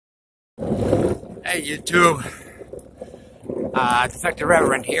Hey YouTube, Defective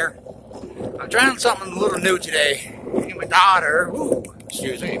Reverend here. I'm trying something a little new today. Me and my daughter,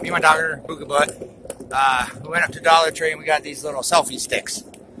 Boogie Butt, we went up to Dollar Tree and we got these little selfie sticks.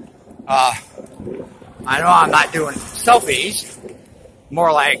 I know I'm not doing selfies,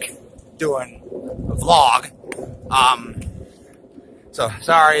 more like doing a vlog. So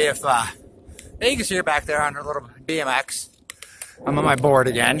sorry if you can see her back there on her little BMX. I'm on my board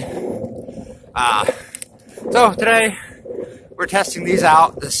again. So today we're testing these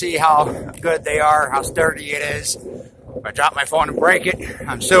out to see how good they are, how sturdy it is. If I drop my phone and break it,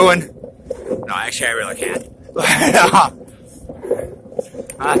 I'm suing. No, actually I really can't.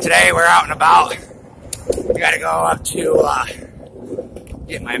 Today we're out and about. We gotta go up to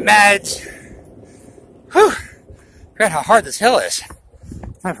get my meds. Whew! Forgot how hard this hill is.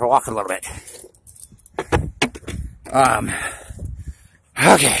 Time for a walk a little bit.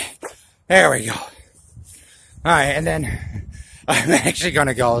 Okay, there we go. Alright, and then I'm actually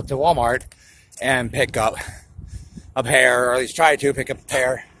gonna go to Walmart and pick up a pair, or at least try to pick up a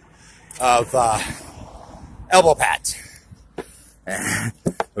pair of elbow pads. The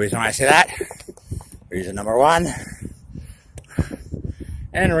reason why I say that, reason number one,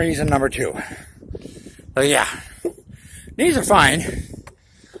 and reason number two. So yeah, these are fine.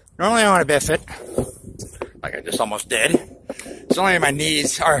 Normally I want to biff it, like I just almost did. It's only my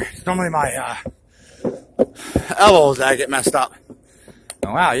knees, or it's normally my elbows that I get messed up.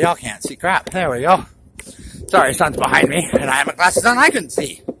 Oh wow, y'all can't see crap. There we go. Sorry, sun's behind me, and I have my glasses on, I couldn't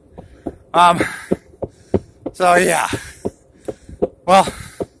see. So yeah. Well,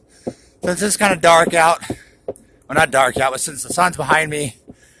 since it's kind of dark out, well not dark out, but since the sun's behind me,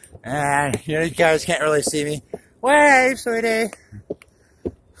 and you guys can't really see me, wave, sweetie.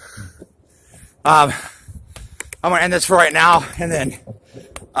 I'm gonna end this for right now, and then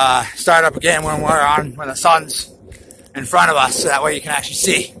start up again when the sun's in front of us, so that way you can actually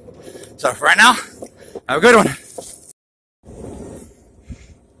see. So for right now, have a good one.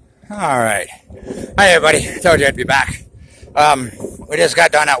 All right. Hi everybody. I told you I'd be back. We just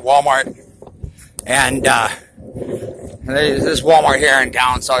got done at Walmart, and this Walmart here in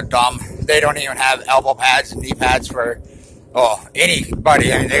town so dumb. They don't even have elbow pads and knee pads for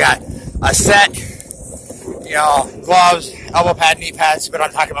anybody. I mean, they got a set, gloves, elbow pad, knee pads, but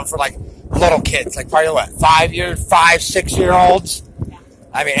I'm talking about for like little kids, like probably what, 6 year olds.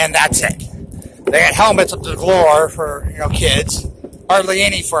 I mean, and that's it. They got helmets up to the glory for kids, hardly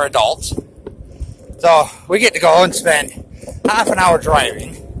any for adults. So we get to go and spend half an hour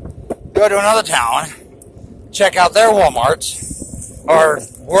driving, go to another town, check out their Walmarts or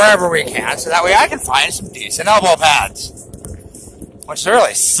wherever we can, so that way I can find some decent elbow pads, which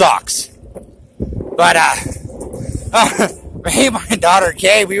really sucks. But me and my daughter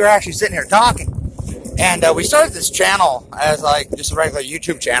Kay, we were actually sitting here talking, and we started this channel as like just a regular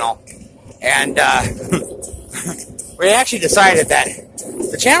YouTube channel, and we actually decided that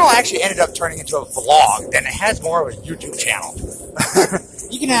the channel actually ended up turning into a vlog, and it has more of a YouTube channel.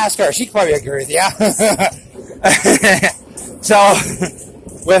 You can ask her; she could probably agree with you. So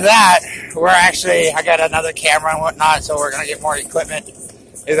with that, I got another camera and whatnot, so we're gonna get more equipment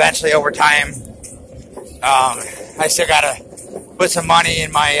eventually over time. I still gotta put some money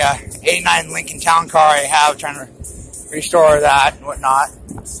in my 89 Lincoln Town car I have, trying to restore that and whatnot.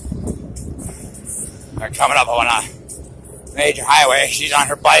 They're coming up on a major highway. She's on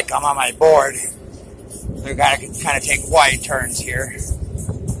her bike, I'm on my board. So we gotta kind of take wide turns here.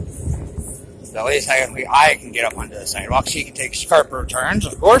 So at least I can get up onto the sidewalk. She can take sharper turns,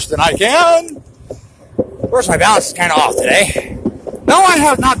 of course, than I can. Of course, my balance is kind of off today. No, I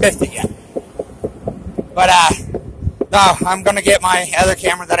have not biffed it yet. But, no, I'm going to get my other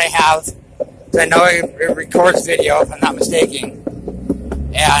camera that I have, because I know it records video, if I'm not mistaken.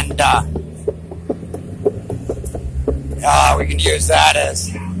 And, we can use that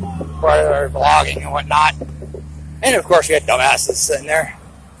as part of our vlogging and whatnot. And, of course, we had dumbasses sitting there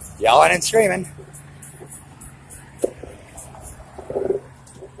yelling and screaming.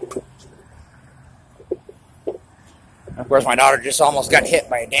 Of course, my daughter just almost got hit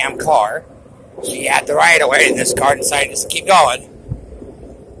by a damn car. She had the right of way, and this car decided to keep going.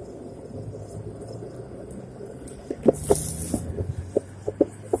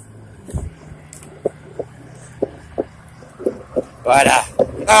 But,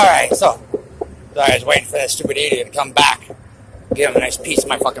 alright, so I was waiting for that stupid idiot to come back. Give him a nice piece of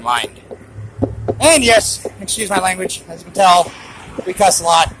my fucking mind. And yes, excuse my language, as you can tell, we cuss a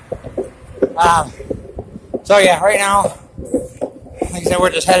lot. So yeah, right now, like I said, we're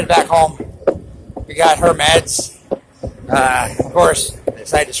just headed back home. We got her meds. Of course,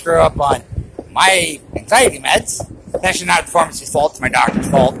 decided to screw up on my anxiety meds. It's actually not the pharmacy's fault, it's my doctor's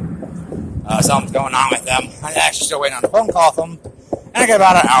fault. Something's going on with them. I'm actually still waiting on a phone call from them. And I got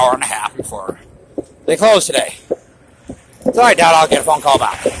about an hour and a half before they close today. So I doubt I'll get a phone call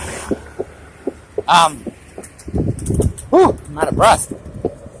back. Whew, I'm out of breath.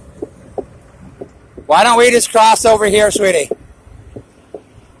 Why don't we just cross over here, sweetie?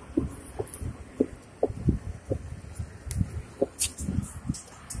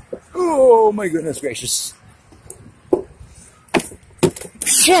 Oh my goodness gracious.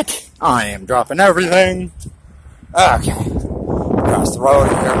 Shit! I am dropping everything. Okay. Across the road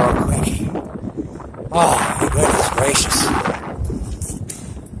here real quick. Oh my goodness gracious.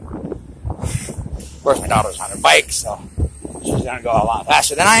 Of course my daughter's on her bike, so she's gonna go a lot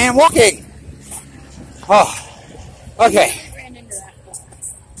faster than I am walking. Oh. Okay.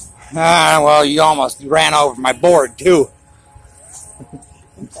 Well, you almost ran over my board too.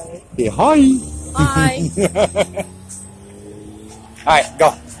 Say hi. Hi. Alright,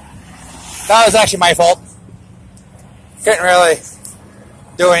 go. That was actually my fault. Couldn't really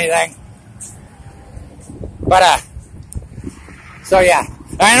do anything. But, so yeah.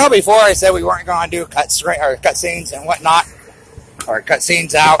 I know before I said we weren't going to do cut scenes and whatnot. Or cut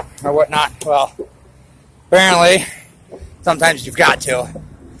scenes out or whatnot. Well, apparently, sometimes you've got to.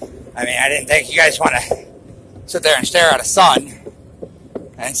 I mean, I didn't think you guys want to sit there and stare at a sun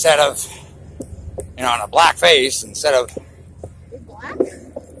instead of, you know, on a black face instead of... You're black?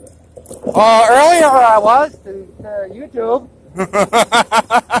 Well, earlier I was to YouTube.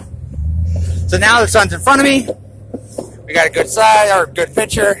 So now the sun's in front of me. We got a good side, or good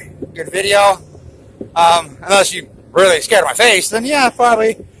picture, good video. Unless you really scared of my face, then yeah,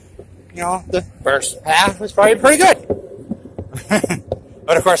 probably, you know, the first half was probably pretty good.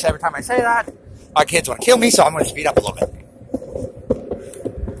 But of course, every time I say that, my kids want to kill me, so I'm going to speed up a little bit.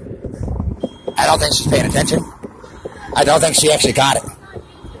 I don't think she's paying attention. I don't think she actually got it.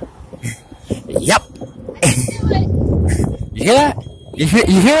 Yep. You hear that? You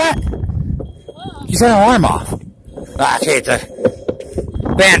hear that? She's an alarm off. Actually, it's a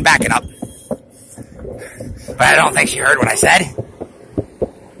fan backing up. But I don't think she heard what I said.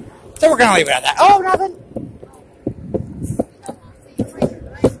 So we're going to leave it at that. Oh, nothing.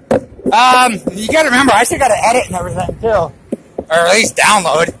 You got to remember, I still got to edit and everything, too. Or at least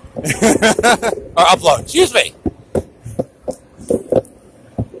download. Or upload. Excuse me.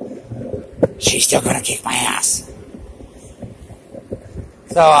 She's still going to kick my ass.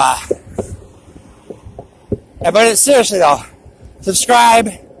 So, yeah, but seriously though, subscribe,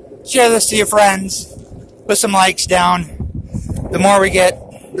 share this to your friends, put some likes down. The more we get,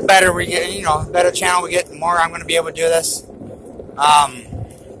 the better we get, you know, the better channel we get, the more I'm going to be able to do this. I'm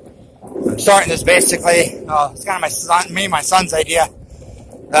starting this basically, it's kind of my son's idea,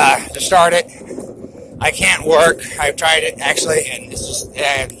 to start it. I can't work, I've tried it actually, and it's just,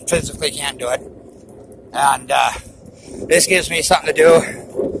 I physically can't do it. And, this gives me something to do,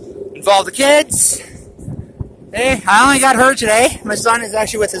 involve the kids. Hey, I only got her today. My son is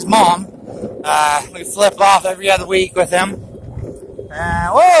actually with his mom. We flip off every other week with him.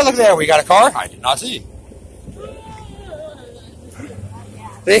 Whoa, look there, we got a car. I did not see.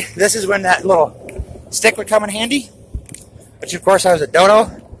 See, this is when that little stick would come in handy. Which, of course, I was a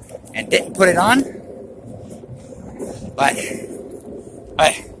dodo and didn't put it on. But,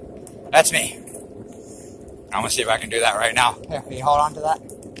 hey, that's me. I'm going to see if I can do that right now. Here, can you hold on to that?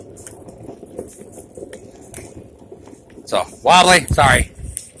 So, wobbly, sorry.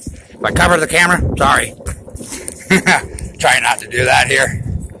 If I cover the camera, sorry. Try not to do that here.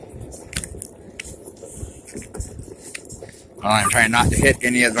 Well, I'm trying not to hit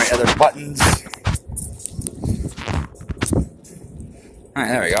any of my other buttons. Alright,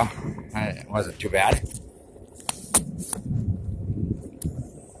 there we go. It wasn't too bad.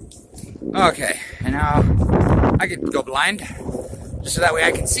 Okay, and now I can go blind, just so that way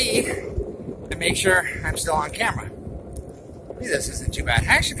I can see and make sure I'm still on camera. See, this isn't too bad.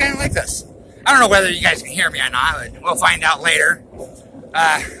 I actually kind of like this. I don't know whether you guys can hear me or not, but we'll find out later.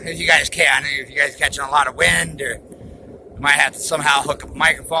 If you guys can. If you guys are catching a lot of wind, or you might have to somehow hook up a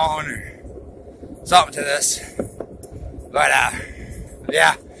microphone or something to this. But,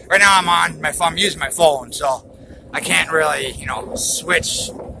 yeah. Right now I'm using my phone, so I can't really, you know, switch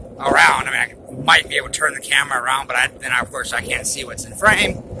around. I mean, I might be able to turn the camera around, but then of course I can't see what's in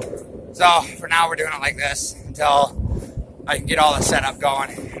frame. So, for now we're doing it like this until I can get all the setup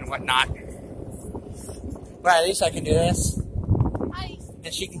going and whatnot. But at least I can do this. Hi.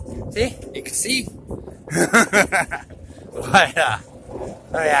 And she can, see? You can see. But,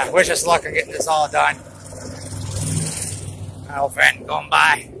 oh yeah, wish us luck on getting this all done. My old friend going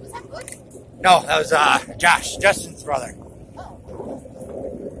by. Was that Bush? No, that was Josh, Justin's brother.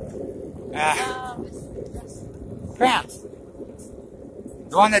 Oh. Cant.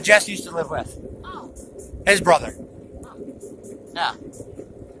 The one that Jess used to live with. Oh. His brother. Oh. Yeah.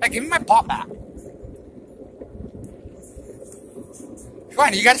 Hey, give me my pop back. Come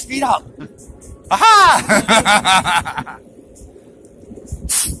on, you gotta speed up. Aha!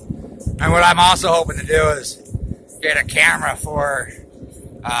 And what I'm also hoping to do is get a camera for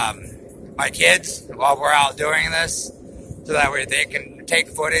my kids while we're out doing this, so that way they can take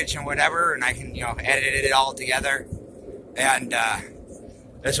footage and whatever, and I can, you know, edit it all together. And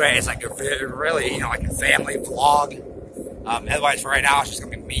this way it's like a really, you know, like a family vlog. Otherwise, for right now, it's just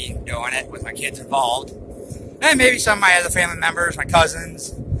gonna be me doing it with my kids involved, and maybe some of my other family members, my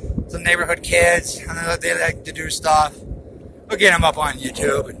cousins, some neighborhood kids, and they like to do stuff. We'll get them up on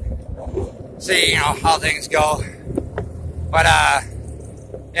YouTube and see, you know, how things go. But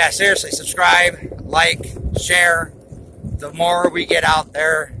yeah, seriously, subscribe, like, share. The more we get out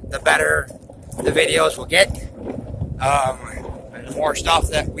there, the better the videos will get, and the more stuff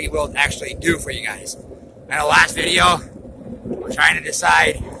that we will actually do for you guys. And the last video, we're trying to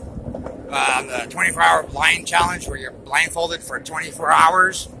decide the 24-hour blind challenge, where you're blindfolded for 24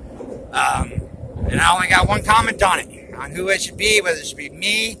 hours. And I only got one comment on it, on who it should be, whether it should be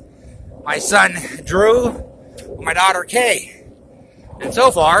me, my son Drew, or my daughter Kay. And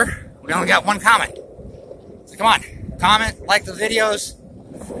so far, we only got one comment. So come on, comment, like the videos.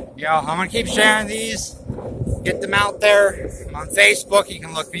 You know, I'm gonna keep sharing these, get them out there. I'm on Facebook, you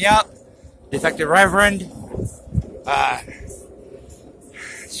can look me up, Defective Reverend. I'm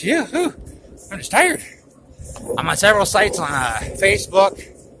just tired. I'm on several sites on Facebook.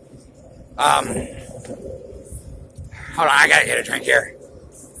 Hold on, I gotta get a drink here.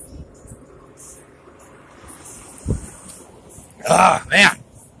 Oh, man.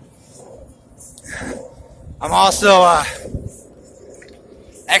 I'm also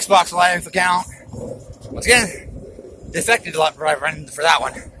Xbox Live account. Once again, Defected Reverend for that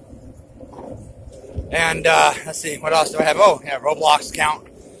one. And let's see, what else do I have? Oh, yeah, Roblox account.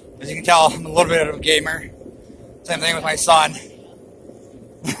 As you can tell, I'm a little bit of a gamer. Same thing with my son.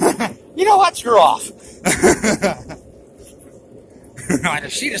 You know what? Screw off.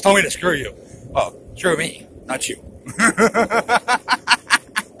 She just told me to screw you. Oh, screw me, not you.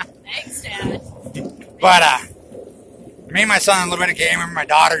 Thanks, Dad. But me and my son are a little bit of gamer. My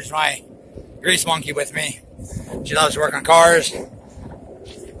daughter's my grease monkey with me. She loves working on cars.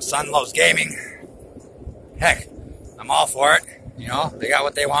 My son loves gaming. Heck, I'm all for it. You know, they got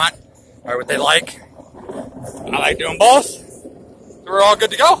what they want or what they like. I like doing both. So we're all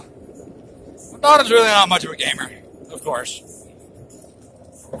good to go. My daughter's really not much of a gamer, of course.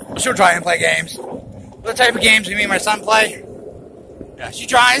 But she'll try and play games. The type of games me and my son play, yeah, she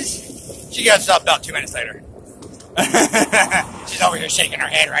tries. She gets up about 2 minutes later. She's over here shaking her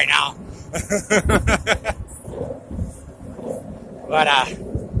head right now. But,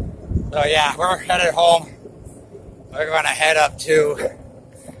 so yeah, we're headed home. We're going to head up to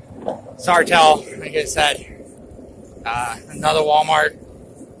Sartell, like I said, another Walmart,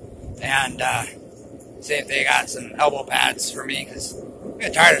 and see if they got some elbow pads for me, because I'm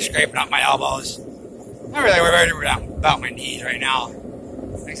getting tired of scraping up my elbows. Not really worried about my knees right now.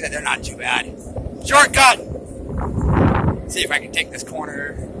 Like I said, they're not too bad. Shortcut! Let's see if I can take this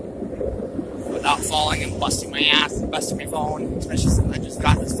corner without falling and busting my ass and busting my phone, especially since I just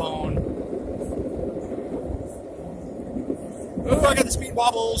got this phone. Ooh, I got the speed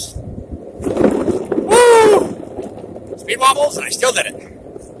wobbles. Woo! Speed wobbles, and I still did it.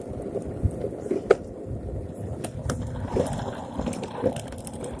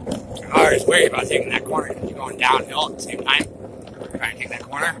 I always worry about taking that corner because you're going downhill at the same time. You're trying to take that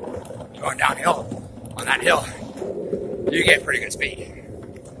corner, you're going downhill. On that hill, you get pretty good speed.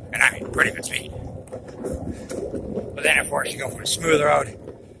 And I mean, pretty good speed. But then, of course, you go from a smooth road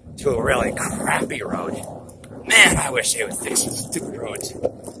to a really crappy road. Man, I wish they would fix these stupid roads.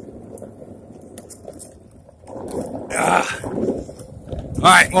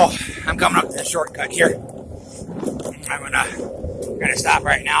 Alright, well, I'm coming up to the shortcut here. I'm gonna stop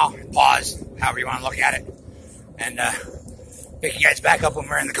right now, pause, however you want to look at it, and pick you guys back up when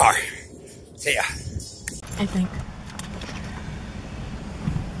we're in the car. See ya. I think.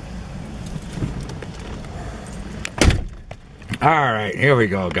 Alright, here we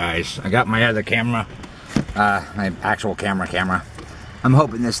go, guys. I got my other camera, my actual camera. I'm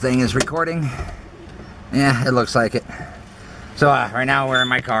hoping this thing is recording. Yeah, it looks like it. So, right now we're in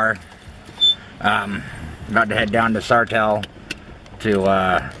my car. About to head down to Sartell to,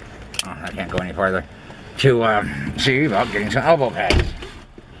 oh, I can't go any farther, to see about getting some elbow pads.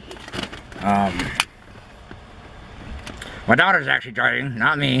 My daughter's actually driving,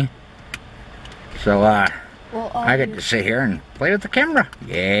 not me. So Well, I get to sit here and play with the camera.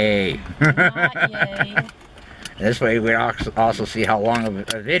 Yay! not yay. This way we also see how long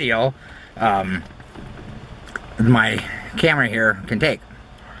of a video my camera here can take.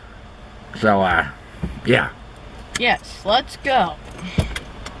 So yeah. Yes, let's go.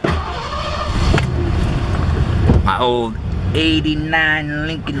 My old 89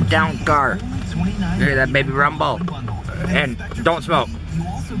 Lincoln Town car. Hear that baby rumble. And don't smoke.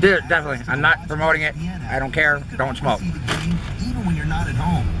 Dude, definitely. I'm not promoting it. I don't care. Don't smoke.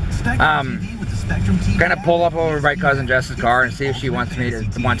 Gonna pull up over by cousin Jess's car and see if she wants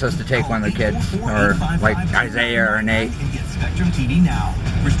us to take one of the kids, or like Isaiah or Nate.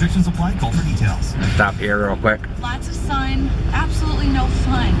 Restrictions apply. Call for details. Stop here real quick. Lots of sun, absolutely no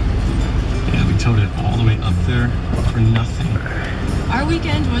fun. Yeah, we towed it all the way up there for nothing. Our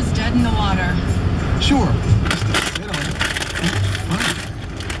weekend was dead in the water. Sure.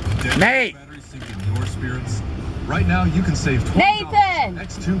 Nate! Batteries sink in your spirits. Right now, you can save $20 Nathan!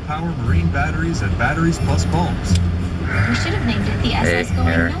 X2 Power Marine batteries at Batteries Plus Bulbs. We should have named it the SS Hey, Going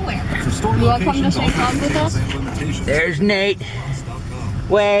here. Nowhere. For store You wanna come to locations, St. Cloud with us? and limitations. There's Nate.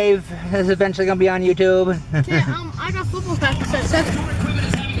 Wave. This is eventually gonna be on YouTube. I got football practice at 7.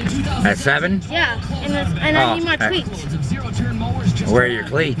 At 7? Yeah, and I need my okay. cleats. Where are your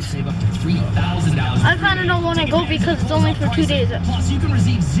cleats? I kind of don't want to go because it's only for 2 days.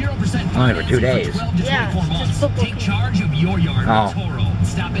 Only for 2 days. Yeah, just football. Oh.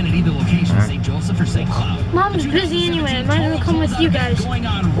 Stop in at either location, St. Joseph or St. Cloud. Mom's busy anyway. I might as well come with you guys.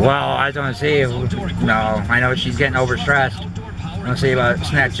 Well, I was gonna see if, no, I know she's getting overstressed. I don't see about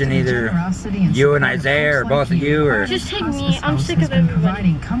snatching either you and Isaiah or both of you, or Just take me. I'm sick of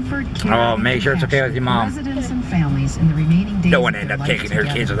everybody. oh, make sure it's okay with your mom. Residents and families in the remaining days Don't want to of end their up life taking her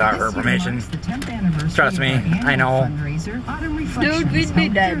together. kids without her This year permission. marks the 10th anniversary Trust of me, our annual I know. fundraiser, Autumn Reflections, Dude, we'd be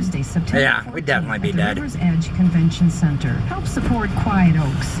held dead. Thursday, September Yeah, we'd definitely be 14th at dead. the River's Edge Convention Center. Help support Quiet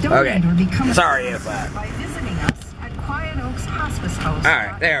Oaks. Donate Okay. or become a Sorry if by visiting us at Quiet Oaks Hospice House.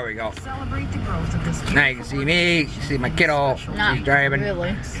 Alright, there we go. Celebrate the growth of this Now you can see me, you can see my kiddo, Not she's driving.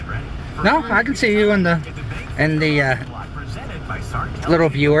 really. No, I can see you in the little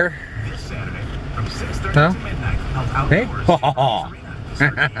viewer. Huh? Hey?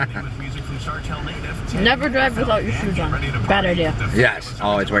 Never drive without your shoes on. Bad idea. Yes,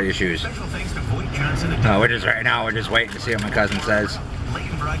 always wear your shoes. We're just waiting to see what my cousin says.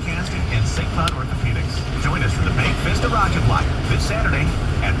 Leighton Broadcasting and St. Cloud Orthopedics. Join us for the Bank Vista Rocket Block this Saturday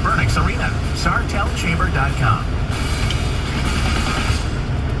at Burnix Arena. SartellChamber.com.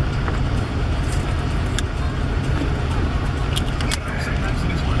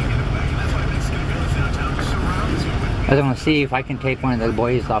 I was gonna see if I can take one of the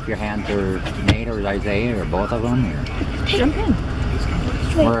boys off your hands, or Nate or Isaiah, or both of them. Or Jump in.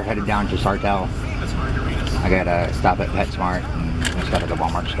 we're headed down to Sartell. I gotta stop at PetSmart and stuff at the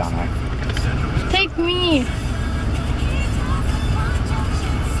Walmart's down there. Take me.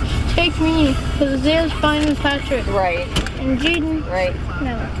 Take me. Because Isaiah's fine with Patrick. Right, And Jaden. right.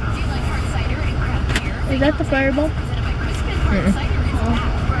 No. Is that the fireball?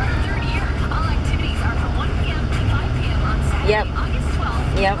 Yep.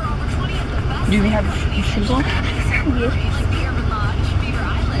 Yep. Do you have your shoes on? Yes.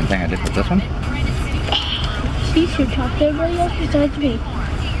 Same thing I did with this one. She should talk to everybody else besides me.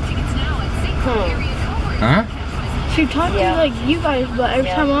 Huh? She talked Yeah. to like you guys, but every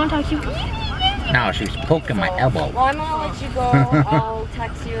Yeah. time I want to talk to you, No, she's poking my elbow. Well, I'm gonna let you go. I'll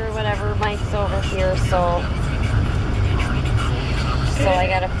text you or whatever. Mike's over here, so I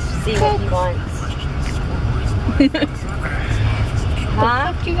gotta see what he wants. Huh?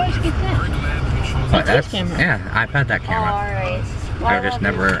 how did you guys get that? But That's his camera. Yeah, I've had that Oh, camera. alright. Well, I just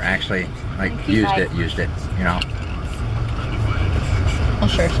never actually like used it, you know. I'll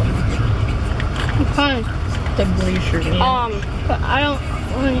share some. Fine. The blue shirt. But I don't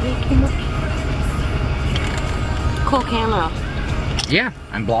want to do too much. Cool camera. Yeah,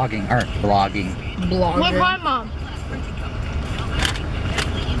 I'm blogging. With Blogger. my mom.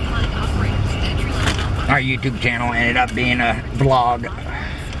 Our YouTube channel ended up being a vlog.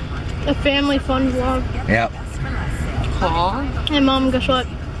 A family fun vlog. Yep. Aw. Hey mom, guess what?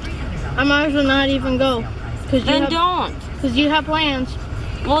 I might as well not even go. Then don't. Because you have plans.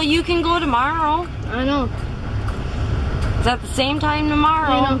 Well, you can go tomorrow. I know. It's at the same time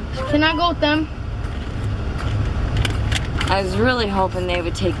tomorrow. I know. Can I go with them? I was really hoping they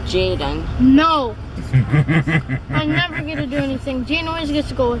would take Jaden. No. I never get to do anything. Jane always gets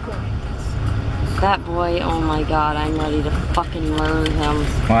to go with me. That boy, oh my god, I'm ready to fucking murder him.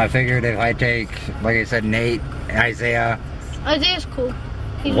 Well, I figured if I take, like I said, Nate, Isaiah. Isaiah's cool.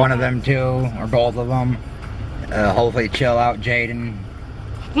 He's One of them two, or both of them. Hopefully chill out Jaden.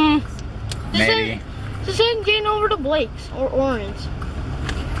 Maybe. Just send Jaden over to Blake's or Orange.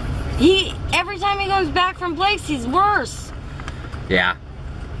 Every time he comes back from Blake's, he's worse. Yeah.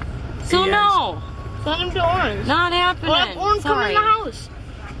 So no. Send him to Orange. Not happening. Or have Orange come in the house.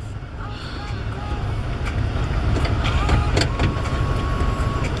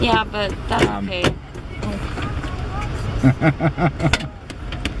 Yeah, but that's okay.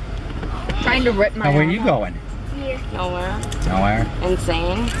 Trying to rip my Where are you going? Here. Nowhere. Nowhere.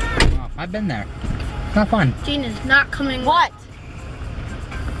 Insane. Oh, I've been there. It's not fun. Jaden is not coming. What?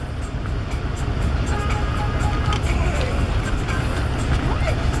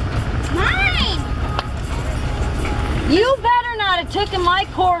 Mine! You better not have taken my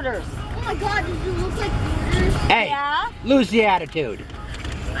quarters. Oh my god, does it look like quarters? Hey, Yeah? lose the attitude.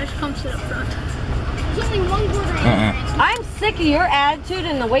 I just come sit up front. There's only one quarter in there. I'm sick of your attitude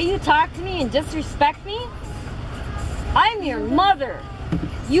and the way you talk to me and disrespect me. I'm your mother.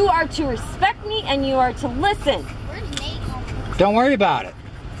 You are to respect me and you are to listen. Where's Nate? Don't worry about it.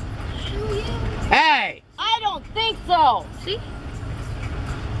 Hey! I don't think so. See?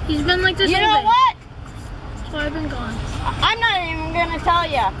 He's been like this You all know day. what? That's why I've been gone. I'm not even gonna tell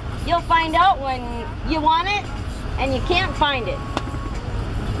you. You'll find out when you want it and you can't find it.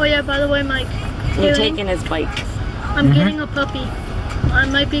 Oh yeah, by the way, Mike. You're taking his bike. I'm getting a puppy. I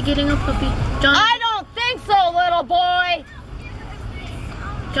might be getting a puppy. I don't think so, little boy.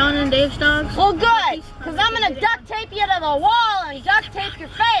 John and Dave's dogs. Well, good, because I'm gonna duct tape you to the wall and duct tape your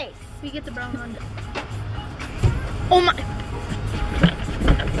face. We get the brown one. Oh my.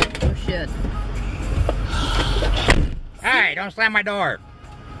 Oh shit. Hey, don't slam my door.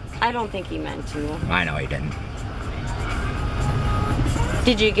 I don't think he meant to. I know he didn't.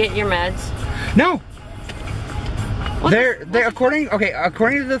 Did you get your meds? No. They're according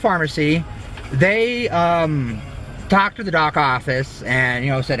to the pharmacy, they talked to the doc office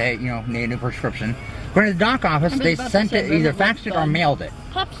and said, hey, need a new prescription. According to the doc office, they sent it, either faxed it or mailed it.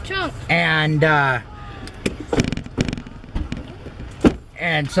 Pop's trunk.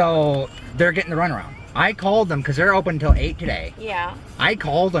 And so they're getting the runaround. I called them because they're open until 8 today. Yeah. I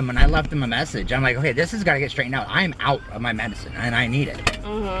called them and I left them a message. I'm like, okay, this has got to get straightened out. I'm out of my medicine and I need it.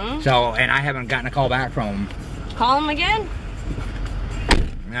 Mm-hmm. So, and I haven't gotten a call back from them. Call him again?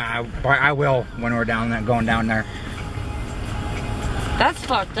 Nah, I will when we're going down there. That's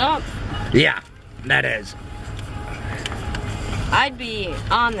fucked up. Yeah, that is. I'd be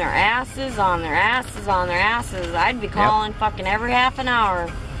on their asses, on their asses, on their asses. I'd be calling fucking every half an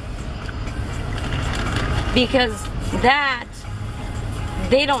hour. Because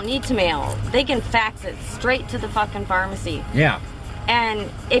they don't need to mail. They can fax it straight to the fucking pharmacy. Yeah.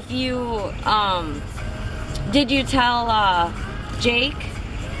 And if you, did you tell, Jake?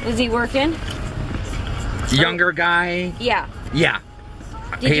 Was he working? Younger guy? Yeah. Yeah.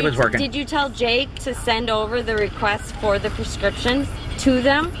 He was working. Did you tell Jake to send over the request for the prescription to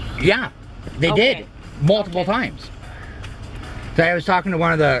them? Yeah. They did. Multiple times. So I was talking to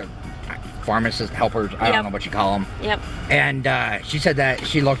one of the pharmacist helpers, I don't know what you call them. Yep. And she said that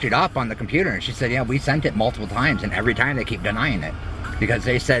she looked it up on the computer and she said, yeah, we sent it multiple times and every time they keep denying it. Because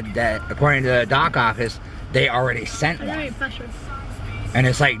they said that according to the doc office, they already sent one. And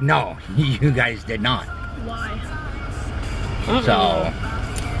it's like, no, you guys did not. Why? So.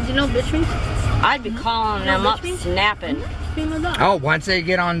 Do you know bitch means? I'd be calling them up snapping. Oh, once they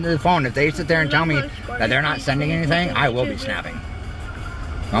get on the phone, if they sit there and tell me that they're not sending anything, I will be snapping.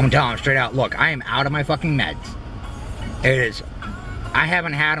 I'm gonna tell them straight out, look, I am out of my fucking meds. It is, I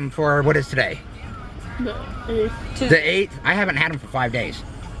haven't had them for, what is today? The 8th, I haven't had them for 5 days.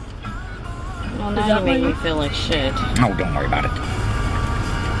 Well, now you make me feel like shit. Oh, don't worry about it.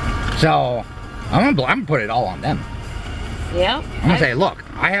 So, I'm gonna put it all on them. Yep. I'm gonna say, look,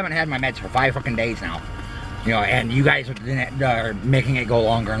 I haven't had my meds for 5 fucking days now. And you guys are making it go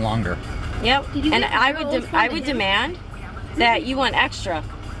longer and longer. Yep. And I would demand that you want extra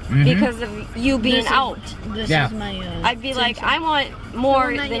because of you being out. This is my, I'd be like, I want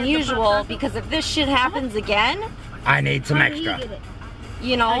more than usual because if this shit happens again, I need some extra.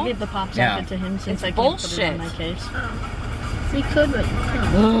 You know? I gave the pop socket to him since I can't put it in my case. We could, but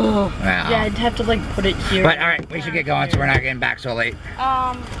yeah, I'd have to like put it here. But alright, we should get going so we're not getting back so late.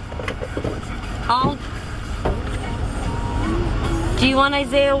 Do you want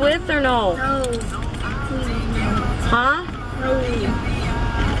Isaiah with or no? No. Huh? No.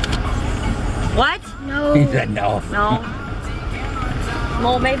 What? No. He said no. No.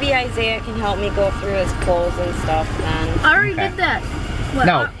 Well, maybe Isaiah can help me go through his clothes and stuff then. I already did that. What,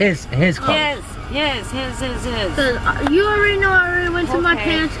 No, his clothes. His. Cause you already know I already went to my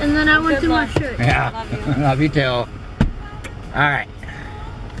pants and then I went to my shirt. Yeah. Love you. Love you too. All right.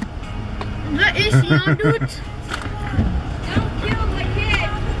 That is on, dudes. Don't kill the kid.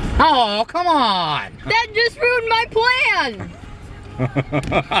 Oh, come on. That just ruined my plan.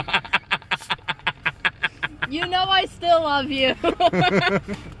 You know I still love you.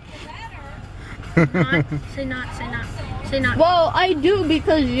 Say not. Well, I do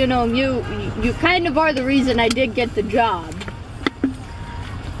because you know you kind of are the reason I did get the job.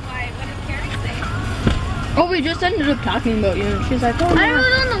 Why? What did Carrie say? Oh, we just ended up talking about you. And she's like, oh, I was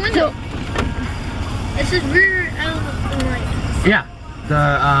on the window. It says rear and right. Yeah.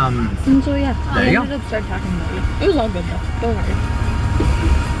 And so yeah, There I you go. ended up start talking about you. It was all good though. Don't worry.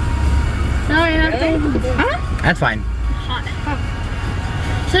 Now I have to. Huh? That's fine. Hot.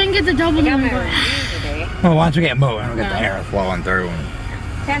 So I can get the double. I got my review today. Well, once we get moving, we'll get the air flowing through.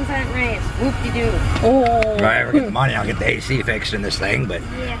 10-cent raise. Whoop-de-doo. Oh. If I ever get the money, I'll get the AC fixed in this thing, but...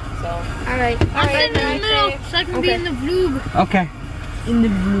 Yeah. So. All right. I'll sit in the middle so I can be in the vlog. Okay. In the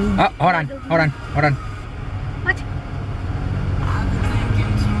vlog. Oh, hold on. What?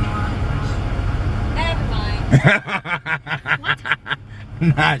 Never mind.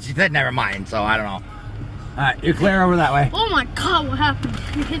 Nah, she said never mind, so I don't know. Alright, you clear over that way. Oh my god, what happened?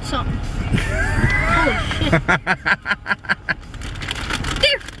 You hit something. Holy shit.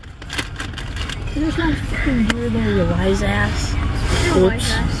 There! There's no fucking door there, you wise ass. You're a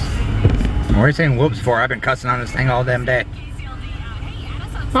wise ass. What are you saying whoops for? I've been cussing on this thing all damn day.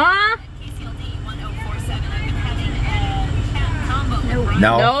 Huh?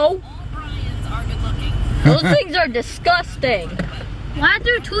 No. No. Those things are disgusting. Why is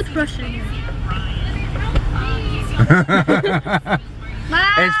there a toothbrush in here?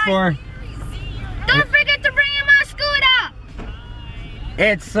 It's for... Don't forget to bring in my scooter!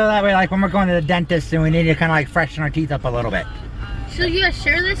 It's so that way, like, when we're going to the dentist and we need to kind of, like, freshen our teeth up a little bit. So you guys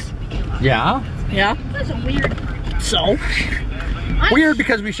share this? Yeah? Yeah. That's a weird. So? Weird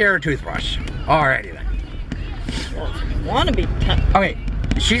because we share a toothbrush. Alrighty then. Wanna be Okay,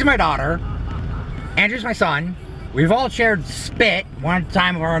 she's my daughter. Andrew's my son. We've all shared spit one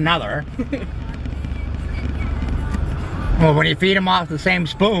time or another. Well, when you feed them off the same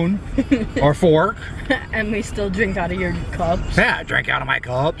spoon or fork. And we still drink out of your cups. Yeah, drink out of my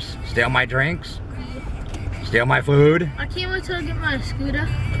cups, steal my drinks, steal my food. I can't wait till I get my scooter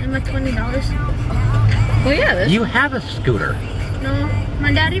and my $20. Well, yeah. You have a scooter. No,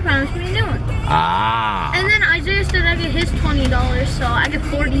 my daddy promised me a new one. Ah. And then Isaiah said I get his $20, so I get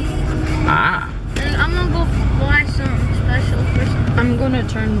 40. Ah. And I'm gonna go buy something special for something. I'm gonna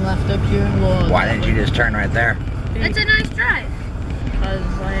turn left up here and we'll... Why didn't you just turn right there? It's a nice drive. Because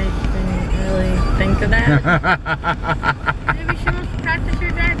I didn't really think of that. Maybe she wants to practice her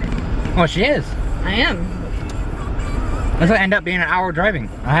driving. Well, she is. I am. This will end up being an hour driving.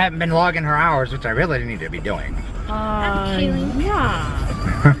 I haven't been logging her hours, which I really need to be doing. Yeah.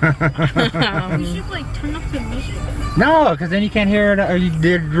 You should like turn up the music. No, because then you can't hear it or you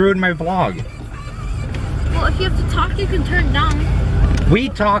did ruin my vlog. Well, if you have to talk, you can turn it down. We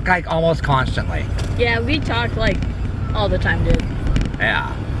talk like almost constantly. Yeah, we talk like all the time, dude.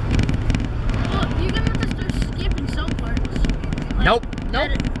 Yeah. Well, you're gonna have to start skipping some parts. Like, Nope.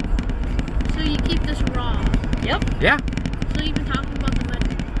 So you keep this raw. Yep. Yeah. So you've been talking about the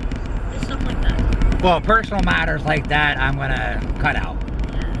wedding and stuff like that. Well, personal matters like that, I'm gonna cut out.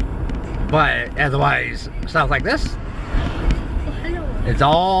 Yeah. But otherwise, stuff like this, Well, hello. it's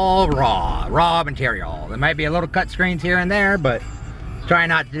all raw material. There might be a little cut screens here and there, but try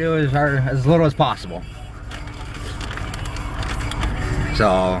not to do as little as possible. So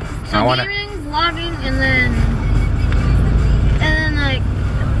I want to gaming, vlogging, and then like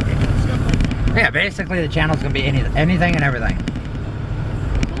stuff like that. Yeah, basically the channel's gonna be anything and everything.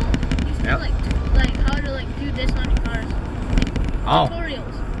 Cool. You still like how to like do this on your cars. Oh,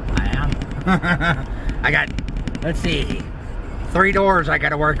 Tutorials. I am. I got, let's see, 3 doors I got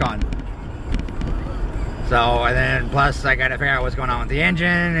to work on. So, and then plus I got to figure out what's going on with the engine,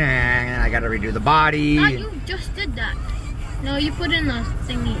 and I got to redo the body. Ah, you just did that. No, you put in the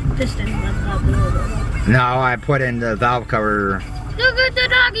thingy piston. Blah, blah, blah, blah. No, I put in the valve cover. Look at the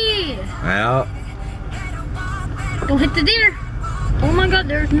doggy. Well, Don't hit the deer. Oh my god,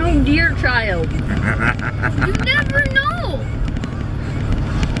 there's no deer child. You never know.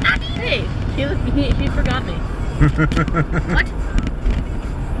 Hey, he forgot me. What?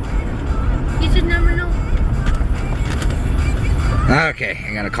 You should never know. okay,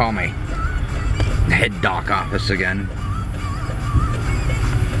 I gotta call my head doc office again.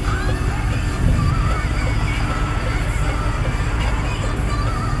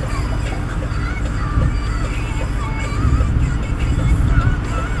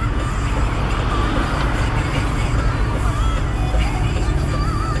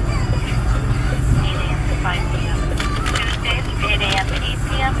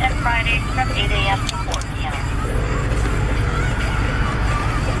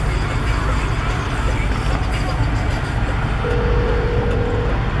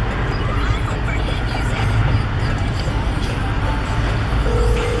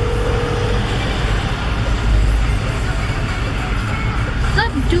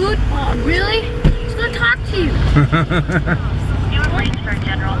 You have reached our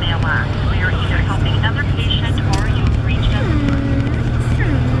general mailbox. We are either helping another patient or you've reached us.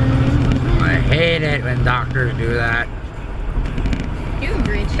 I hate it when doctors do that. You've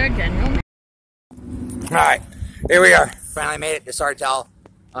reached our general. Alright, here we are. Finally made it to Sartell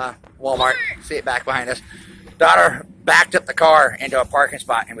Walmart. See it back behind us. Daughter backed up the car into a parking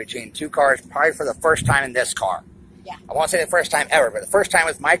spot in between two cars, probably for the first time in this car. Yeah. I won't say the first time ever, but the first time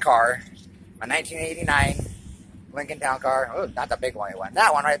with my car, my 1989 Lincoln Town car. Oh, not the big one.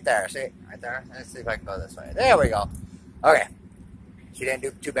 That one right there. See? Right there. Let's see if I can go this way. There we go. Okay. She didn't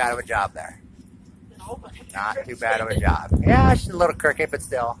do too bad of a job there. Not too bad of a job. Yeah, she's a little crooked, but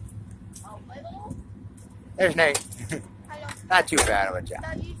still. There's Nate. Not too bad of a job.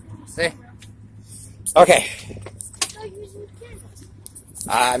 See? Okay.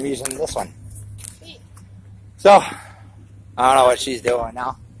 I'm using this one. So, I don't know what she's doing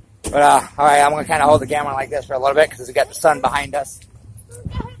now. But, alright, I'm going to kind of hold the camera like this for a little bit because we got the sun behind us.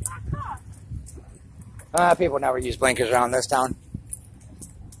 People never use blinkers around this town.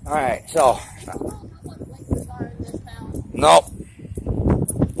 Alright, so. Nope.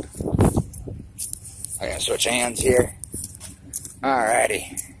 I gotta switch hands here.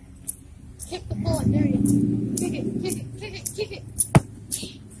 Alrighty. Kick the bullet, there you go. Kick it, kick it, kick it, kick it.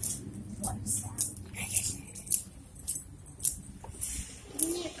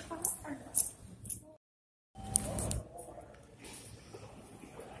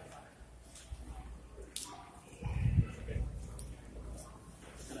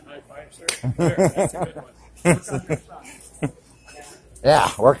 Yeah,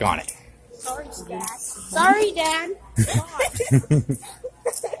 work on it. Sorry, Dad. Sorry, Dad.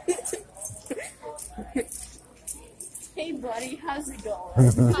 Hey, buddy, how's it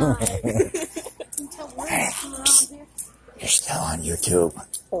going? Hi. You're still on YouTube.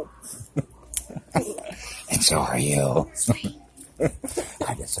 And so are you.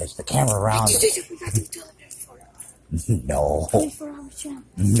 I just switched the camera around. No. 24-hour challenge.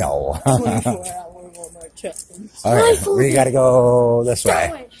 No. 24-hour Walmart challenge. Alright, we gotta go this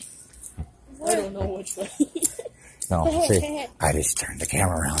way. I don't know which way. No, see, I just turned the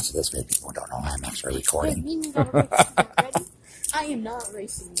camera around so this way people don't know I'm actually recording. I am not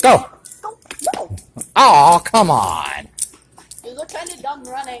racing. Go! Go! Oh, come on! You look kind of dumb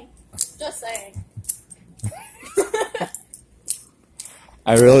running. Just saying.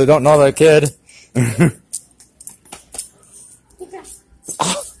 I really don't know that kid.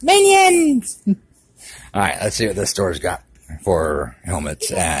 Oh, minions! Alright, let's see what this store's got for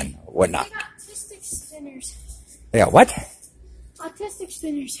helmets and whatnot. They got autistic spinners. They got what? Autistic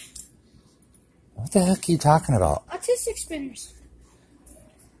spinners. What the heck are you talking about? Autistic spinners.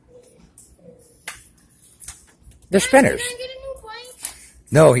 They're spinners. Can I get a new bike?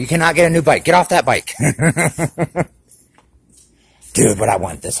 No, you cannot get a new bike. Get off that bike. Dude, but I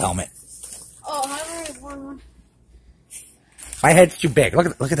want this helmet. Oh, I already won one. My head's too big. Look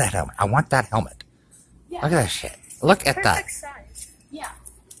at that helmet. I want that helmet. Yeah. Look at that shit. Look at that. Perfect size. Yeah.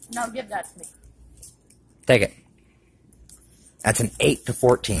 Now give that to me. Take it. That's an 8 to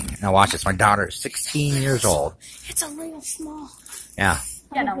 14. Now watch this. My daughter is 16 years old. It's a little small. Yeah.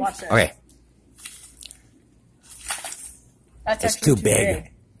 Yeah, now watch this. Okay. That's It's actually too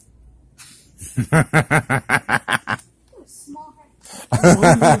big. Small.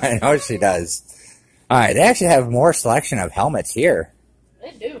 I know she does. Alright, they actually have more selection of helmets here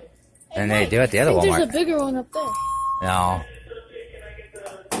They do. than they do at the other There's a Walmart. bigger one up there. No.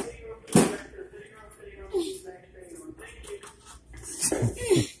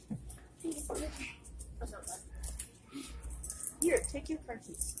 Here, take your car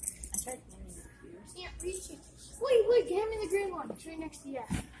keys. I tried handing it to you. Can't reach it. Wait, hand me the green one. It's right next to you.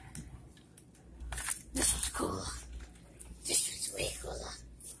 This one's cool. This one's way cooler.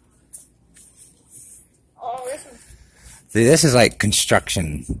 Oh, this one. See, this is like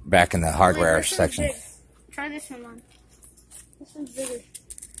construction back in the hardware Wait, this one's section. big. Try this one on. This one's bigger.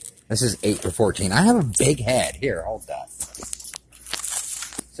 This is 8 to 14. I have a big head. Here, hold that.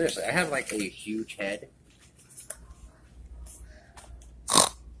 Seriously, I have like a huge head.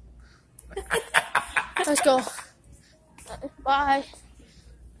 Let's go. Bye.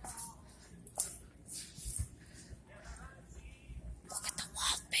 Look at the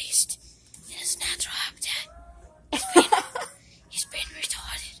wild beast in his natural habitat. He's been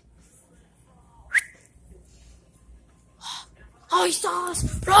retarded. Oh, he saw us!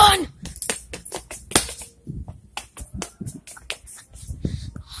 Run!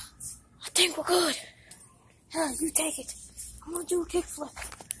 I think we're good. Yeah, you take it. I'm gonna do a kickflip.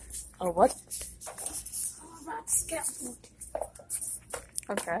 Oh, what? I'm about to scaffold.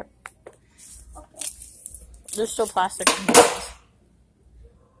 Okay. Okay. There's still plastic in here.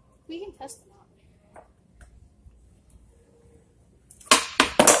 We can test them out.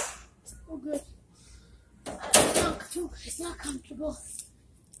 Oh, good. It's not comfortable.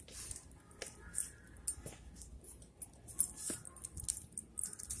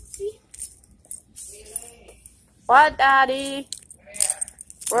 See? What, Daddy?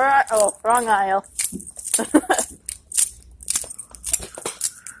 Where are... Oh, wrong aisle.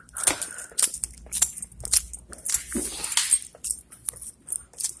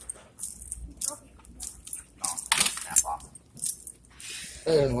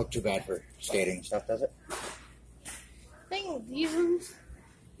 That doesn't look too bad for skating and stuff, does it? I think these ones,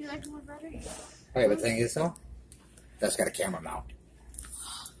 you like more better? Okay, but the thing is though, that's got a camera mount.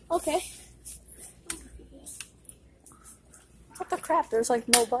 Okay. What the crap? There's like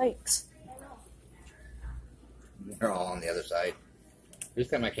no bikes. They're all on the other side. Who's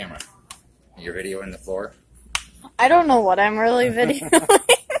got my camera? Your video in the floor? I don't know what I'm really videoing.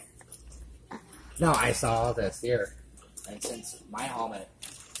 No, I saw this here. And since my helmet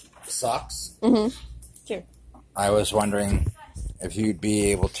sucks, Here. I was wondering if you'd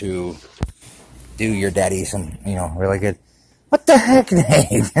be able to do your daddy some, really good. What the heck,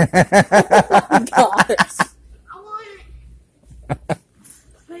 Nate? I want it. I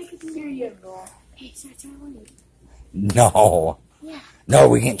can hear you. Hey, start telling me. No. Yeah. No,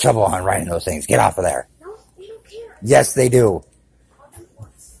 we get in trouble on riding those things. Get off of there. No, they don't care. Yes, they do.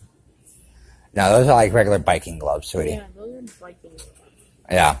 No, those are like regular biking gloves, sweetie. Yeah, those are biking.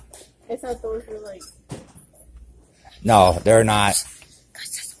 Yeah. I thought those were like... No, they're not.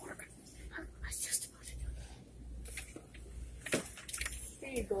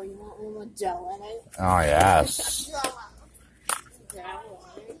 Here you go, you want one with gel in it? Oh, yes.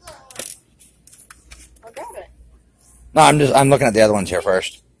 I'll grab it. No, I'm looking at the other ones here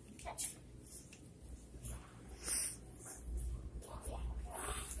first.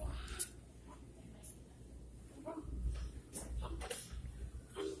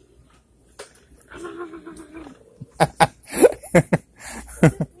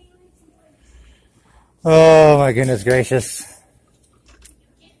 Oh my goodness gracious.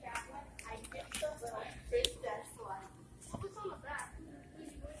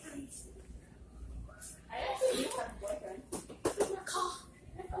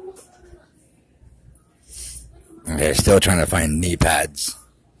 They're still trying to find knee pads.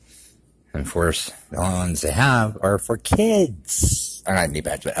 And of course, the only ones they have are for kids. Or not knee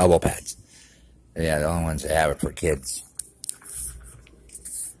pads, but elbow pads. Yeah, the only ones they have are for kids.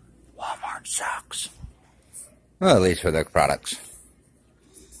 Walmart sucks. Well, at least for the products.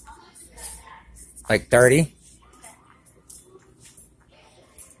 Like 30?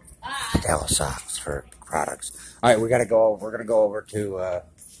 Dell sucks for products. Alright, we're gonna go over to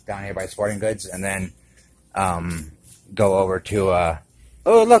down here by Sporting Goods and then go over to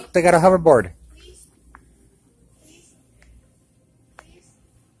oh look, they got a hoverboard.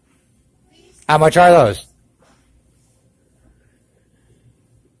 How much are those?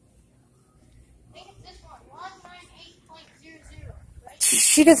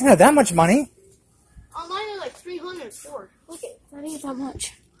 She doesn't have that much money. Online are like 300 for. Look at that ain't that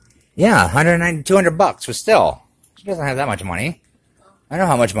much. Yeah, 190, 200 bucks, but still. She doesn't have that much money. I know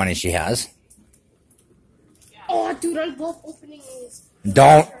how much money she has. Oh, dude, I love opening these.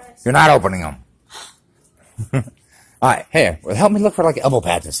 Don't. You're not opening them. Alright, hey, well, help me look for like elbow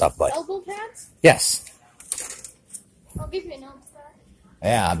pads and stuff, bud. Elbow pads? Yes. I'll give you an elbow pad.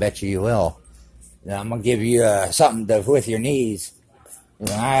 Yeah, I bet you will. Yeah, I'm gonna give you something to with your knees.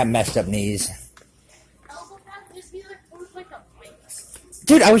 I have messed up knees. Elbow pads just be like a weight.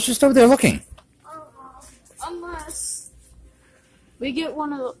 Dude, I was just over there looking. Unless we get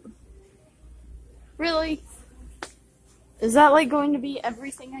one of the... Really? Is that like going to be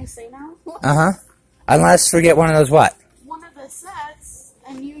everything I say now? Uh-huh. Unless we get one of those what? One of the sets,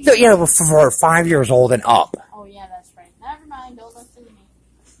 and you... So, yeah, for 5 years old and up. Oh, yeah, that's right. Never mind, don't listen to me.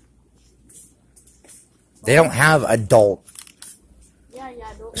 They don't have adult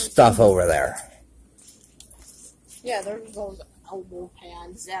Yeah, don't stuff over there. Yeah, there's those elbow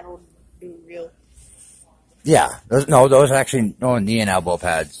pads that'll do real. Yeah, those actually, knee and elbow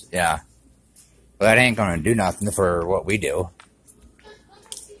pads, yeah. But that ain't gonna do nothing for what we do.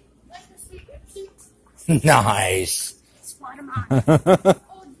 Nice. Spider-Man. Oh,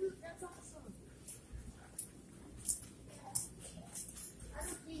 dude, that's awesome.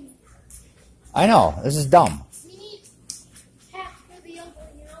 I know, this is dumb. We need pads for the elbow,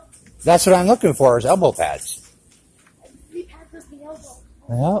 you know? That's what I'm looking for, is elbow pads. 3 pads of the elbow.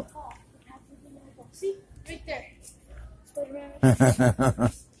 Yep. Pads of the elbow. See? Right there.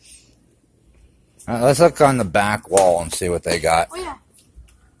 Spider-Man. Let's look on the back wall and see what they got. Oh yeah.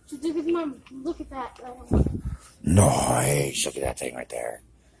 Just look at mom. Look at that. Nice. Look at that thing right there.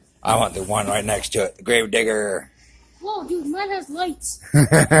 I want the one right next to it. The grave digger. Whoa, dude, mine has lights.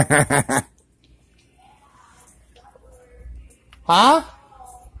 Huh?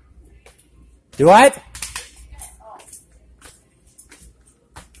 Do what?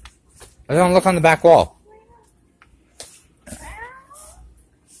 I don't look on the back wall. Dude,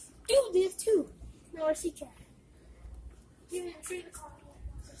 they have two. No, I see cat.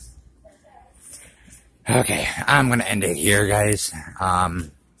 Okay, I'm gonna end it here, guys.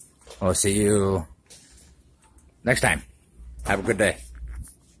 We'll see you next time. Have a good day.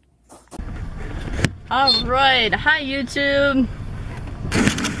 Alright, hi YouTube.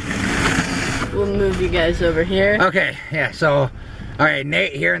 We'll move you guys over here. Okay, yeah, so, alright,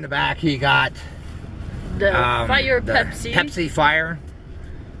 Nate here in the back, he got The Fire the Pepsi. Pepsi Fire.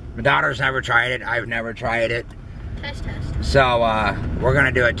 My daughter's never tried it, I've never tried it. Test. So, we're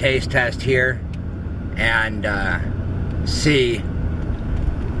gonna do a taste test here and see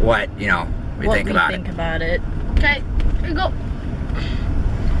what, you know, we think about it. Okay, here we go.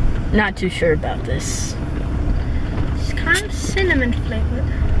 Not too sure about this. It's kind of cinnamon flavored.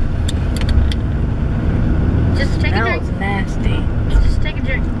 Just take a drink. Smells nasty. Just take a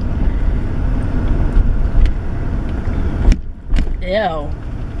drink. Ew.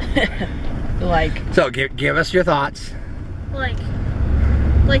 Like. So, give us your thoughts. Like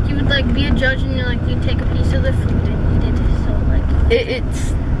you would like be a judge and you'd take a piece of the food and eat it. So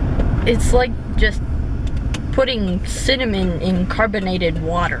like It's like just putting cinnamon in carbonated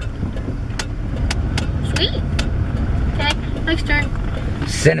water. Sweet. Okay, next turn.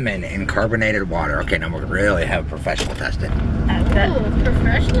 Cinnamon in carbonated water. Okay, now we'll really have a professional test it. Ooh,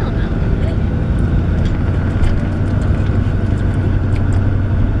 professional now.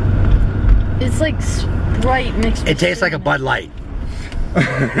 It's like Sprite mixed with It tastes like a Bud Light.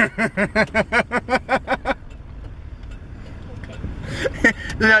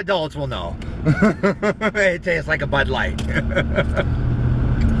 The adults will know. It tastes like a Bud Light. I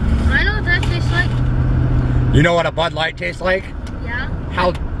know what that tastes like. You know what a Bud Light tastes like? Yeah.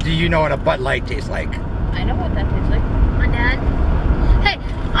 How do you know what a Bud Light tastes like? I know what that tastes like. My dad. Hey,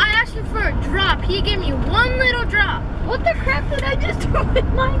 I asked him for a drop. He gave me one little drop. What the crap did I just do with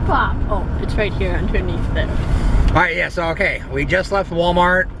my pop? Oh, it's right here underneath there. Alright, yeah, so okay, we just left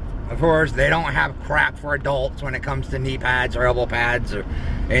Walmart. Of course, they don't have crap for adults when it comes to knee pads or elbow pads or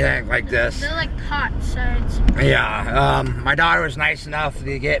anything like this. They're like hot sides. Yeah, my daughter was nice enough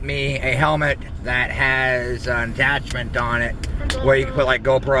to get me a helmet that has an attachment on it where you can put like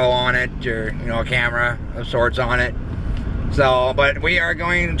GoPro on it or, you know, a camera of sorts on it. So, but we are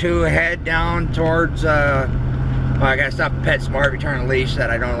going to head down towards, well, I gotta stop at PetSmart, return a leash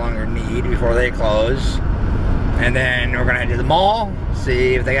that I no longer need before they close. And then we're gonna head to the mall,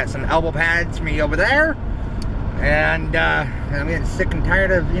 see if they got some elbow pads for me over there. And I'm getting sick and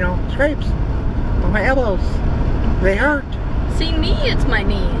tired of, you know, scrapes on my elbows. They hurt. See me, it's my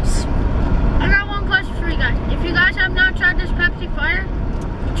knees. I got one question for you guys. If you guys have not tried this Pepsi Fire,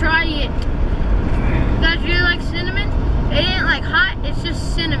 try it. You guys really like cinnamon? It ain't like hot, it's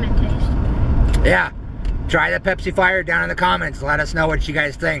just cinnamon taste. Yeah, try the Pepsi Fire down in the comments. Let us know what you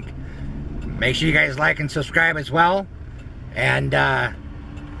guys think. Make sure you guys like and subscribe as well. And, oh,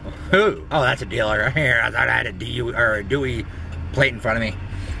 that's a dealer here. I thought I had a Dewey plate in front of me.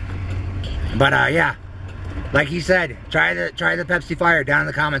 But, yeah, like he said, try the Pepsi Fire down in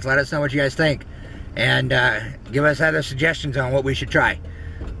the comments. Let us know what you guys think. And, give us other suggestions on what we should try.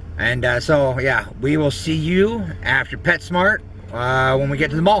 And, so, yeah, we will see you after PetSmart, when we get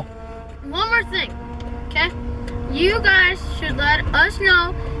to the mall. One more thing, okay? You guys should let us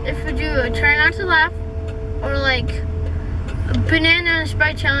know if we do a try not to laugh or like a banana and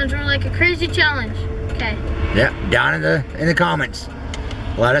Sprite challenge or like a crazy challenge. Okay. Yep, down in the comments.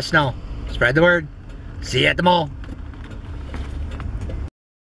 Let us know. Spread the word. See you at the mall.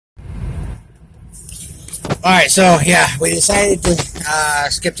 Alright, so yeah, we decided to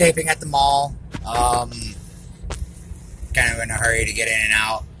skip taping at the mall. Kind of in a hurry to get in and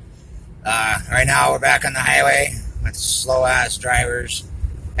out. Right now we're back on the highway with slow ass drivers.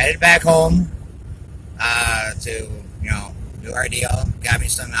 Headed back home to, you know, do our deal. Got me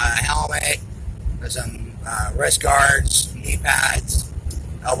some helmet, some wrist guards, knee pads,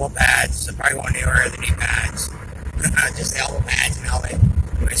 elbow pads. I probably won't newer the knee pads. Just the elbow pads and helmet,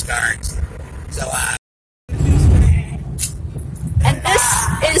 wrist guards. So, And this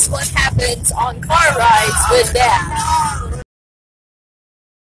is what happens on car rides with Dad.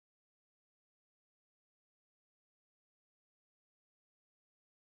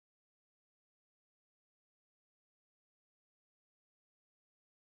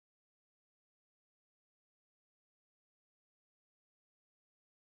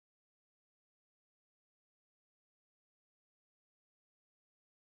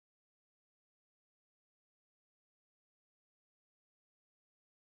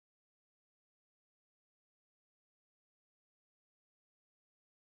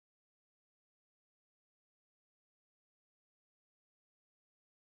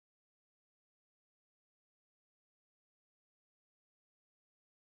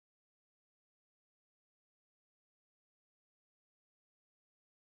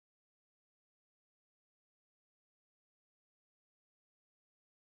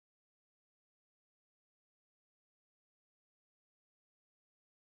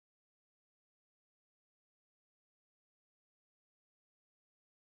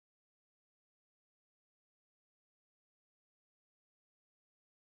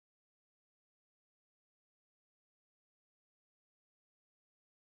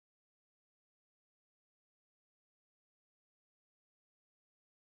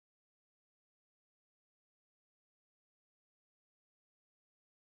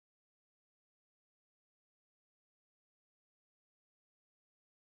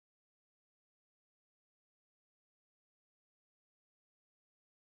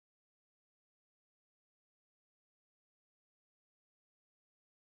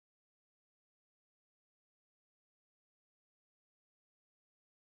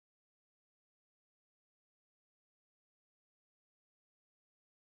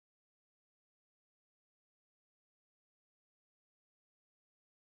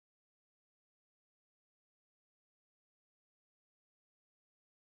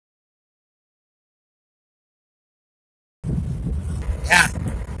 Yeah.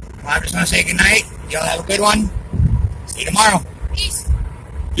 Well, I'm just going to say goodnight. Y'all have a good one. See you tomorrow. Peace.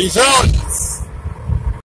 Peace out.